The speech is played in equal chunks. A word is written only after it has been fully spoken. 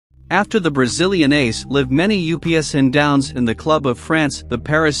After the Brazilian ace lived many ups and downs in the club of France, the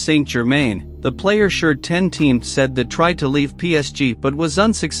Paris Saint-Germain, the player shared 10 teams said that tried to leave PSG but was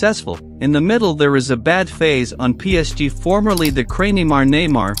unsuccessful. In the middle there is a bad phase on PSG. Formerly the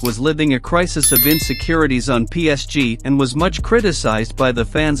Neymar was living a crisis of insecurities on PSG and was much criticized by the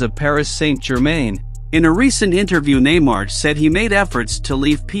fans of Paris Saint-Germain. In a recent interview, Neymar said he made efforts to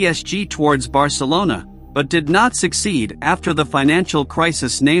leave PSG towards Barcelona, but did not succeed. After the financial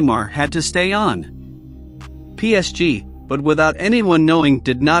crisis, Neymar had to stay on PSG, but without anyone knowing,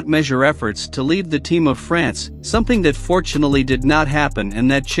 did not measure efforts to leave the team of France, something that fortunately did not happen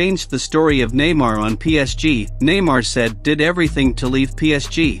and that changed the story of Neymar on PSG. Neymar said did everything to leave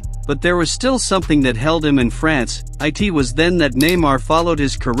PSG, but there was still something that held him in France. It was then that Neymar followed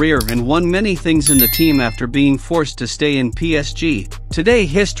his career and won many things in the team after being forced to stay in PSG. Today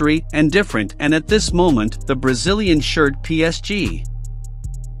history and different, and at this moment the Brazilian shirt PSG.